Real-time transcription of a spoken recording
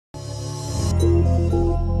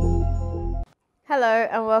Hello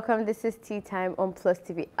and welcome. This is Tea Time on Plus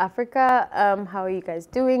TV Africa. How are you guys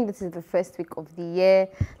doing? This is the first week of the year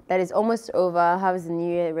that is almost over. How is the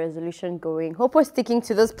New Year resolution going? Hope we're sticking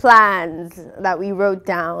to those plans that we wrote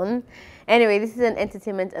down. Anyway, this is an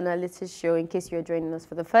entertainment analysis show in case you're joining us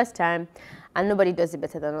for the first time. And nobody does it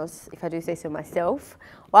better than us, if I do say so myself.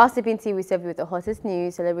 While sipping tea, we serve you with the hottest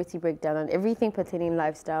news, celebrity breakdown, and everything pertaining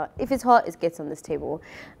lifestyle. If it's hot, it gets on this table.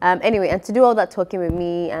 Anyway, and to do all that talking with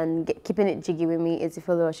me and keeping it jiggy with me is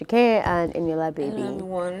Ifolo Oshike and Eniola Baby. Hello,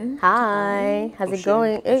 everyone. Hi, how's it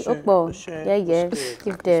going? Hey, Okbo. Yeah.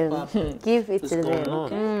 Give them. Give it to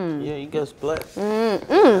them. Yeah, you guys blessed.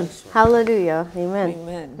 Hallelujah. Amen.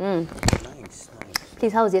 Amen. Nice.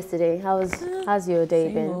 Please, how was yesterday? How's your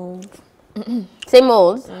day been? Same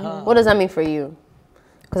old? What does that mean for you?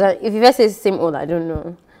 Because if you say same old, I don't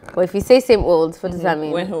know. But if you say same old, what does that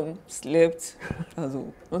mean? Went home, slept. That was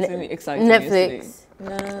nothing exciting Netflix?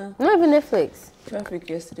 Yesterday. Not even Netflix. Traffic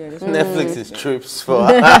yesterday. Netflix is trips for.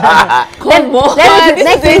 Come on. Netflix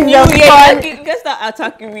is the fun. You guys start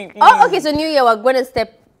attacking me. Oh, okay. So New Year, we're going to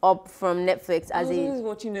step up from Netflix as I was in. always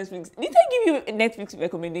watching Netflix. Did I give you a Netflix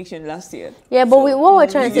recommendation last year? Yeah, but what we're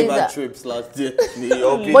trying to say is that. Trips last year.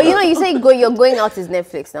 But you say you're going out is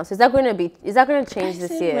Netflix now. So is that going to change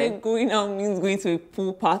this year? Like going out means going to a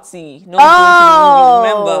pool party, not going to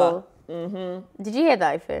the movies. Remember? Did you hear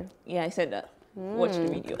that, Ife? Yeah, I said that. Watch the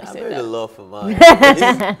video. I I said made a that. lot for mine.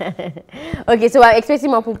 Okay, so we're expecting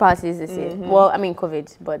more pool parties this year. Well, I mean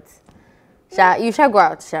COVID, but you shall go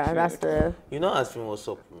out, Sha. That's the. You know, asking what's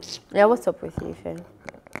up. Yeah, what's up with you, Ife?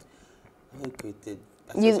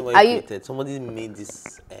 Somebody made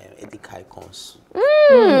this Edikai consu.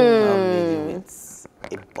 Made it with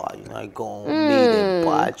a bar. You know, I go on, made a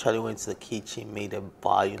bar. I actually went to the kitchen, made a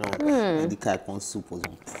bar. You know, Edikai consu was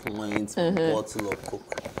on point. Bottle of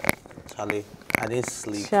Coke. Charlie, I didn't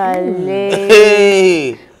sleep. Charlie.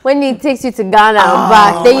 Hey. When it takes you to Ghana and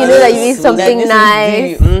back, then you know that you need something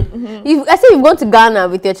nice. I said you've gone to Ghana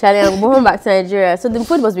with your Charlie and going back to Nigeria, so the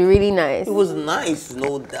food must be really nice. It was nice,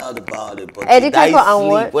 no doubt about it. But Did I sleep?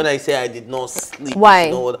 What? When I say I did not sleep, why?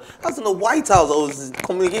 You know what? I was in the White House. I was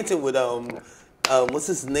communicating with what's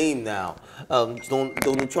his name now?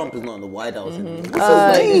 Donald Trump is not in the White House anymore.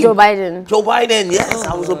 What's his name? Joe Biden. Joe Biden, yes.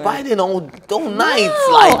 I was with Biden all night.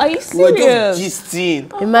 No, like, are you we were serious? just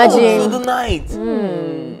gisting. Imagine. All the night.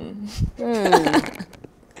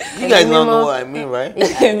 You guys don't know what I mean, right?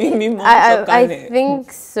 I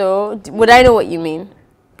think so. Would I know what you mean?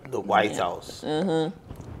 The White House.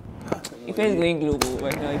 If it's going global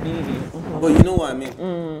right now, I believe you. But you know what I mean.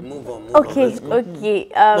 Move on. Okay.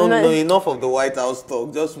 No, enough of the White House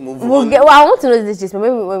talk. Just move on. Well, I want to know this just maybe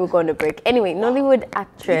when we go on the break. Anyway, Nollywood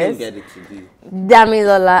actress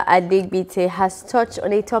Damilola Adegbite has touched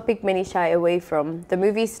on a topic many shy away from. The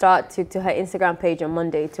movie star took to her Instagram page on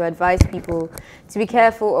Monday to advise people to be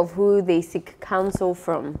careful of who they seek counsel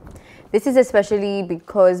from. This is especially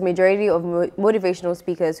because majority of motivational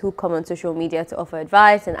speakers who come on social media to offer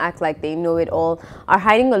advice and act like they know it all are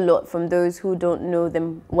hiding a lot from those who don't know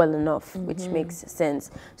them well enough, which makes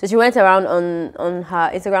sense. So she went around on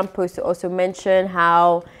her Instagram post to also mention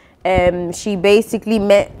how she basically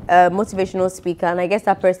met a motivational speaker, and I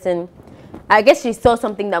guess she saw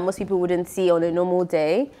something that most people wouldn't see on a normal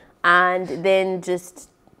day, and then just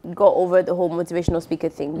got over the whole motivational speaker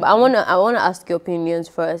thing. But I wanna ask your opinions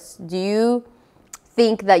first. Do you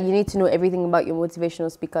think that you need to know everything about your motivational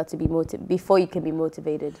speaker to be before you can be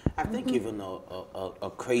motivated? I think even a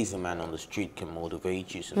crazy man on the street can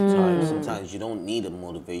motivate you sometimes. Sometimes you don't need a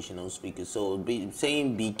motivational speaker. So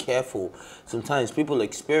be careful. Sometimes people's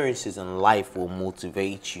experiences in life will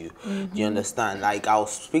motivate you. Do you understand? Like, I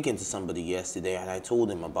was speaking to somebody yesterday and I told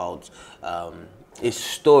him about a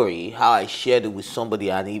story, how I shared it with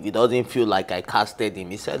somebody, and if it doesn't feel like I casted him,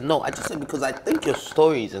 he said, no, I just said because I think your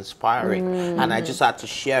story is inspiring and I just had to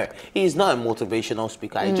share it. He's not a motivational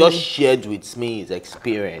speaker. I just shared with me his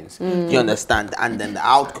experience. Do you understand? And then the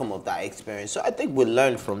outcome of that experience. So I think we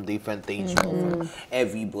learn from different things from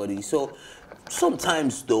everybody. So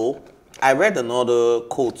sometimes though, I read another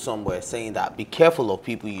quote somewhere saying that be careful of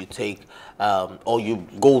people you take or you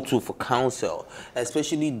go to for counsel,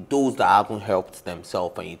 especially those that haven't helped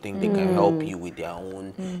themselves and you think they can help you with their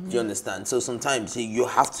own. Do you understand? So sometimes you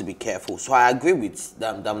have to be careful. So I agree with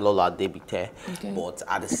Damilola Adegbite, but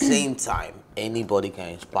at the same time, anybody can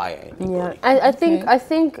inspire anybody. Yeah, I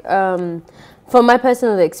think from my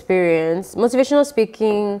personal experience, motivational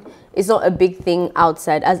speaking is not a big thing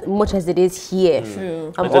outside as much as it is here.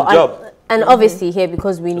 It's a job. And obviously here,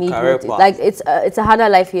 because we need career path. it's a harder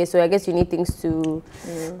life here, so I guess you need things to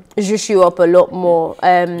juice you up a lot more.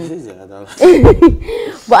 But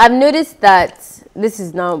I've noticed that this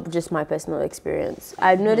is now just my personal experience.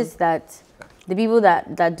 I've noticed that the people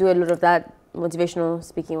that do a lot of that motivational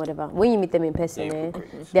speaking, whatever, when you meet them in person,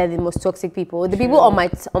 they're the most toxic people. The people on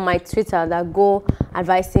my Twitter that go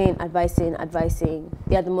advising,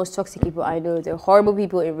 they are the most toxic people I know. They're horrible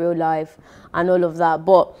people in real life and all of that.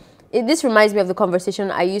 But this reminds me of the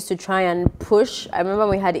conversation I used to try and push. I remember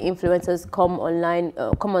we had the influencers come online,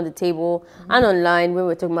 come on the table and online when we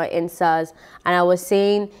were talking about NSAS, and I was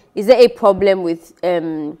saying, is there a problem with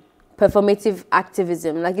performative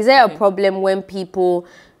activism? Like, is there a problem when people,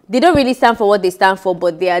 they don't really stand for what they stand for,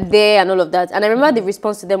 but they are there and all of that? And I remember the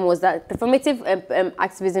response to them was that performative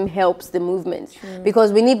activism helps the movement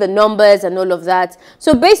because we need the numbers and all of that.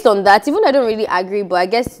 So based on that, even though I don't really agree, but I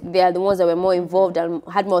guess they are the ones that were more involved and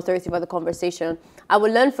had more authority about the conversation, I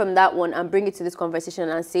will learn from that one and bring it to this conversation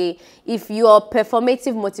and say, if your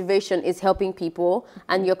performative motivation is helping people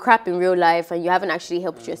and you're crap in real life and you haven't actually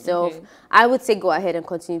helped yourself, I would say go ahead and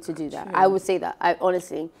continue to do that. I would say that,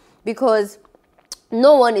 honestly, because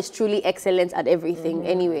no one is truly excellent at everything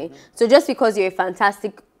anyway. So just because you're a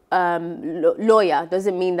fantastic lawyer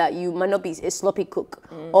doesn't mean that you might not be a sloppy cook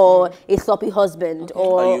or a sloppy husband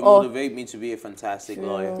or you motivate me to be a fantastic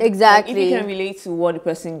lawyer. Exactly. Like if you can relate to what the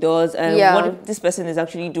person does and what this person is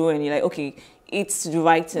actually doing, you're like, okay, it's the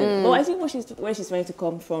right thing. But I think where she's trying to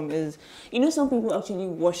come from is, you know, some people actually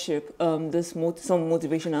worship some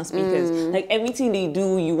motivational speakers. Like everything they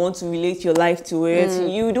do, you want to relate your life to it.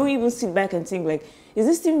 You don't even sit back and think like, is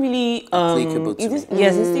this thing really applicable to me?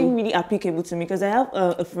 Yes, this thing really applicable to me? Because I have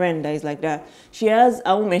a friend that is like that. She has,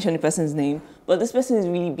 I won't mention the person's name, but this person is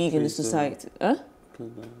really big in the society. Huh?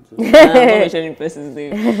 I'm not mentioning the person's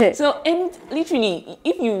name. So, and literally,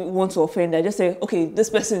 if you want to offend, I just say, okay, this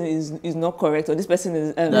person is not correct, or this person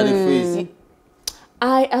is.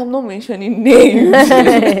 I am not mentioning names.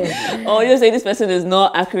 Or you say this person is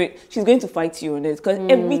not accurate. She's going to fight you on it because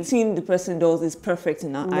everything the person does is perfect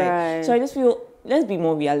in her eye. So I just feel, let's be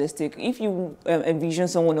more realistic. If you envision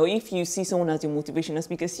someone, or if you see someone as your motivational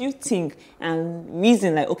speaker, you think and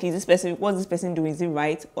reason like, okay, this person, what's this person doing? Is it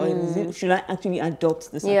right, or should I actually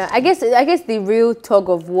adopt this? Yeah, I guess the real tug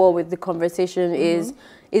of war with the conversation is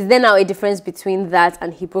there now a difference between that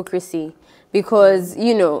and hypocrisy? Because,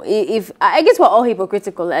 you know, if I guess we're all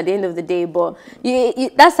hypocritical at the end of the day, but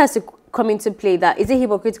that starts to come into play. That is it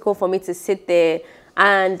hypocritical for me to sit there?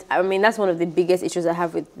 And I mean, that's one of the biggest issues I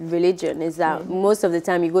have with religion, is that most of the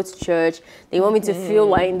time you go to church, they want me to feel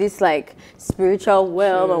we're in this like spiritual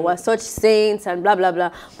realm and we're such saints and blah, blah,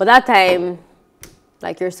 blah. But that time,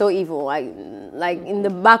 like, you're so evil. Like in the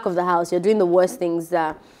back of the house, you're doing the worst things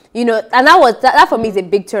that, you know, and that for me is a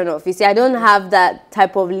big turn off. You see, I don't have that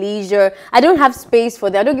type of leisure. I don't have space for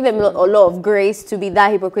that. I don't give them a lot of grace to be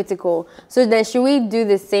that hypocritical. So then should we do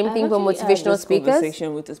the same thing for motivational speakers?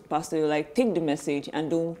 Conversation with this pastor, like, take the message and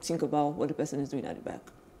don't think about what the person is doing at the back.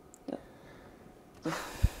 Yeah.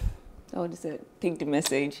 I would say take the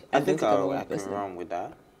message. I think I can run with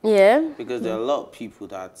that. Yeah. Because there are a lot of people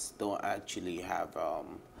that don't actually have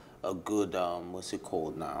a good, what's it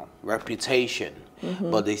called now, reputation.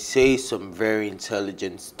 But they say some very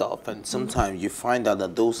intelligent stuff, and sometimes you find out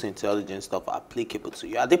that those intelligent stuff are applicable to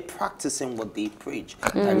you. Are they practicing what they preach?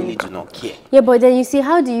 I really do not care. Yeah, but then you see,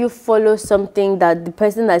 how do you follow something that the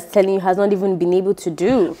person that's telling you has not even been able to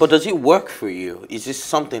do? But does it work for you? Is this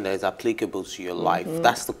something that is applicable to your life?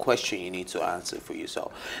 That's the question you need to answer for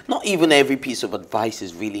yourself. Not even every piece of advice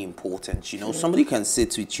is really important. You know, somebody can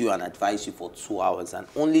sit with you and advise you for 2 hours, and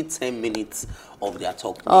only 10 minutes of their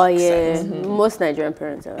talk makes sense. Most Nigerian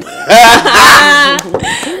parents are like that.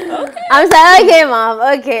 I'm like, okay, mom,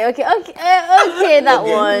 okay, that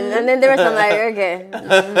one. And then the rest I'm like, okay.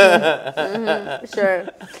 Sure.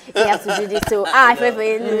 You have to do this too. I feel for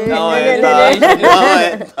you.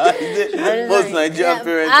 Most Nigerian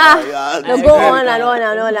parents are. No, go on and on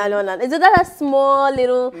and on and on. Is that a small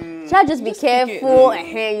little, just be careful,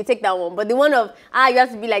 and you take that one. But the one of, you have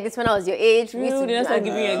to be like this when I was your age. That's not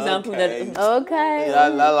giving you an example. Okay.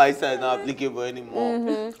 That lifestyle is not applicable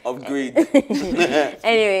anymore. Upgrade.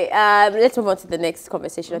 Anyway, let's move on to the next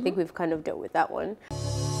conversation. I think we've kind of dealt with that one.